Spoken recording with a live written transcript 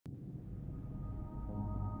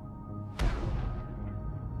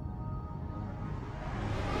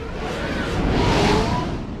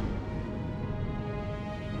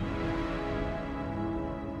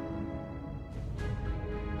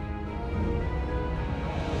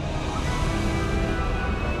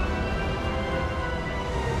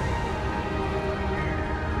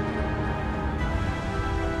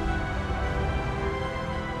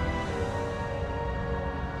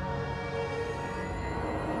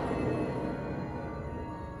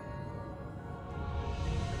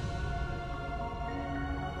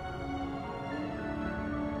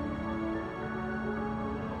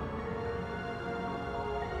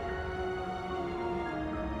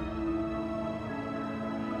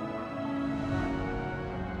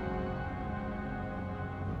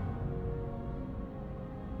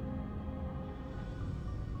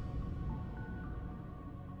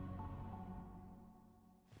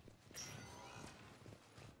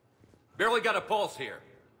Barely got a pulse here.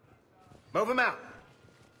 Move him out.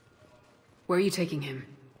 Where are you taking him?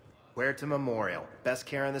 Where to Memorial. Best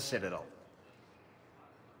care in the Citadel.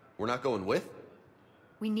 We're not going with?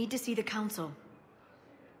 We need to see the council.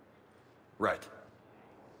 Right.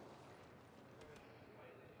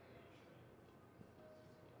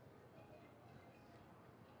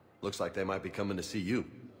 Looks like they might be coming to see you.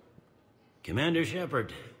 Commander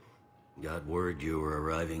Shepard, got word you were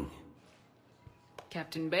arriving.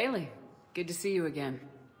 Captain Bailey, good to see you again.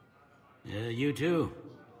 Yeah, you too.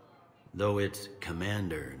 Though it's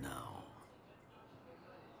Commander now.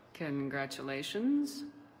 Congratulations.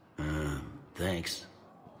 Thanks.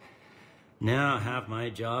 Now half my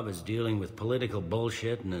job is dealing with political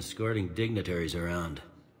bullshit and escorting dignitaries around.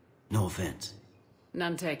 No offense.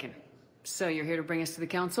 None taken. So you're here to bring us to the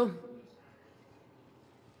council?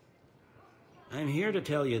 I'm here to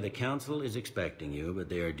tell you the council is expecting you, but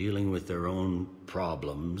they are dealing with their own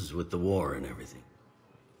problems with the war and everything.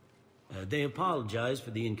 They apologize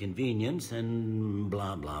for the inconvenience and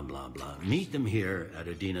blah, blah, blah, blah. Meet them here at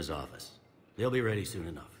Adina's office. They'll be ready soon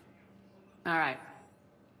enough. All right.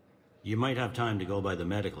 You might have time to go by the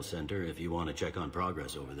medical center if you want to check on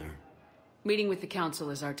progress over there. Meeting with the council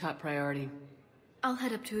is our top priority. I'll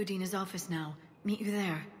head up to Adina's office now. Meet you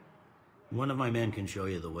there. One of my men can show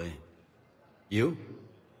you the way. You?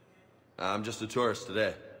 I'm just a tourist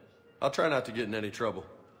today. I'll try not to get in any trouble.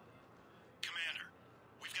 Commander,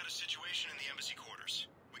 we've got a situation in the embassy quarters.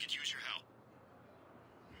 We could use your help.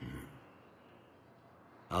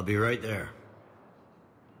 I'll be right there.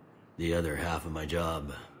 The other half of my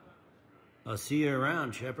job. I'll see you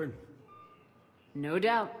around, Shepard. No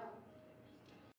doubt.